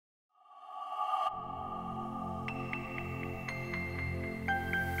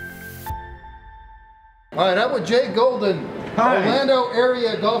All right, I'm with Jay Golden, Hi. Orlando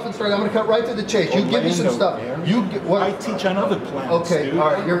area golf instructor. I'm going to cut right to the chase. You give me some stuff. You what? I teach on other planets. Okay, dude.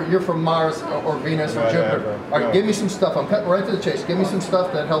 all right. You're from Mars or Venus or Jupiter. All right, give me some stuff. I'm cutting right to the chase. Give me some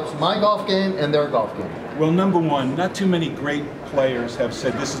stuff that helps my golf game and their golf game. Well, number one, not too many great players have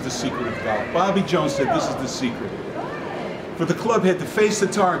said this is the secret of golf. Bobby Jones said this is the secret. For the club head to face the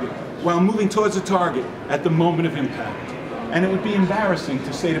target while moving towards the target at the moment of impact. And it would be embarrassing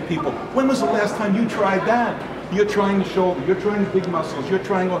to say to people, when was the last time you tried that? You're trying the shoulder, you're trying the big muscles, you're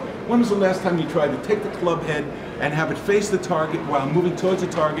trying, when was the last time you tried to take the club head and have it face the target while moving towards the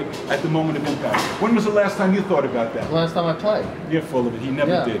target at the moment of impact? When was the last time you thought about that? The last time I played. You're full of it, he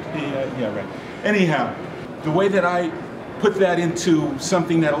never did. Yeah, right. Anyhow, the way that I put that into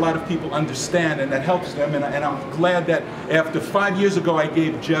something that a lot of people understand and that helps them, and I'm glad that after 5 years ago I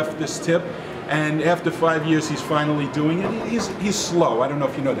gave Jeff this tip, and after 5 years he's finally doing it. He's slow, I don't know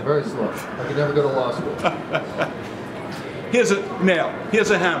if you know that. Very slow. I could never go to law school. Here's a nail,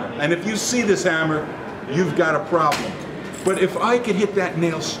 here's a hammer, and if you see this hammer, you've got a problem. But if I could hit that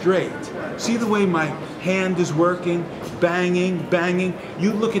nail straight, see the way my hand is working, banging, banging.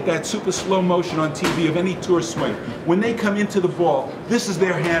 You look at that super slow motion on TV of any tour swing. When they come into the ball, this is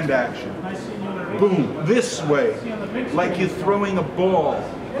their hand action. Boom, this way, like you're throwing a ball,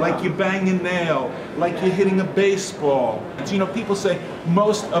 like you bang a nail, like you're hitting a baseball. You know, people say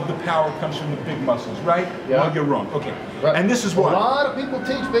most of the power comes from the big muscles, right? Yeah. Well, you're wrong. Okay. Right. And this is why. A lot of people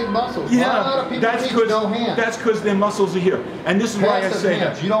teach big muscles. Yeah, a lot of people teach no hands. That's because their muscles are here. And this is why I say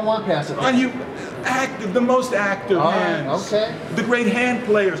hands. that. You don't want passive hands. Are you active, the most active hands? Okay. The great hand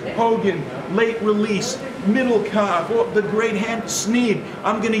players, Hogan, late release, middle calf, the great hand, Sneed.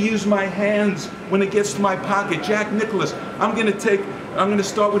 I'm going to use my hands when it gets to my pocket. Jack Nicklaus, I'm going to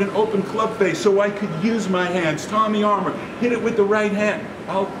start with an open club face so I could use my hands. Tommy Armour, hit it with the right hand.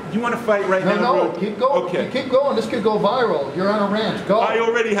 You want to fight right now? No, keep going. Okay. Keep going. This could go viral. You're on a ranch. Go. I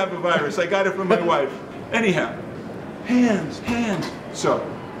already have a virus. I got it from my wife. Anyhow, hands, hands. So,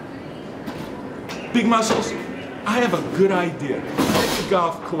 big muscles. I have a good idea. Take a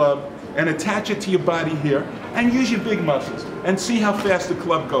golf club and attach it to your body here and use your big muscles and see how fast the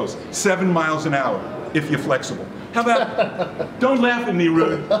club goes. 7 miles an hour if you're flexible. How about, don't laugh at me,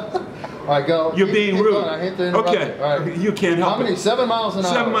 rude. All right, go. You're being rude. Going. I hate to interrupt okay, you. All right. You can't help it. How many? 7 miles an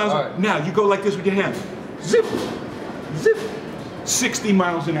hour. 7 miles. All right. Now you go like this with your hands. Zip, zip. 60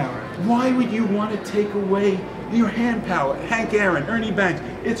 miles an hour. Why would you want to take away your hand power? Hank Aaron, Ernie Banks,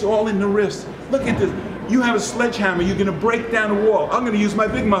 it's all in the wrist. Look at this. You have a sledgehammer. You're going to break down a wall. I'm going to use my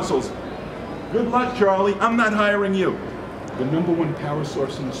big muscles. Good luck, Charlie. I'm not hiring you. The #1 power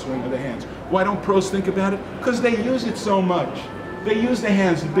source in the swing are the hands. Why don't pros think about it? Because they use it so much. They use their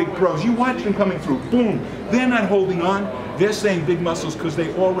hands, the big pros. You watch them coming through, boom. They're not holding on. They're saying big muscles because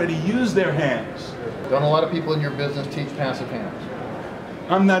they already use their hands. Don't a lot of people in your business teach passive hands?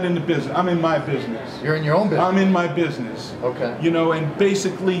 I'm not in the business. I'm in my business. You're in your own business? I'm in my business. Okay. You know, and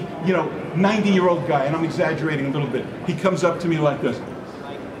basically, 90-year-old guy, and I'm exaggerating a little bit. He comes up to me like this.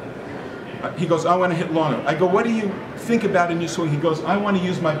 He goes, I want to hit longer. I go, what do you think about in your swing? He goes, I want to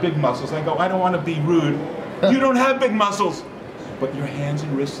use my big muscles. I go, I don't want to be rude. You don't have big muscles. But your hands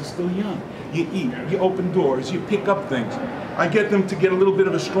and wrists are still young. You eat, you open doors, you pick up things. I get them to get a little bit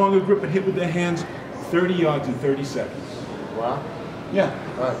of a stronger grip and hit with their hands 30 yards in 30 seconds. Wow. Yeah.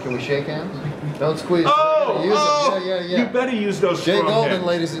 All right, can we shake hands? Don't squeeze. Oh, use them. Yeah. You better use those Jay strong Golden, hands.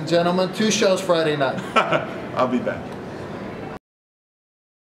 ladies and gentlemen. 2 shows Friday night. I'll be back.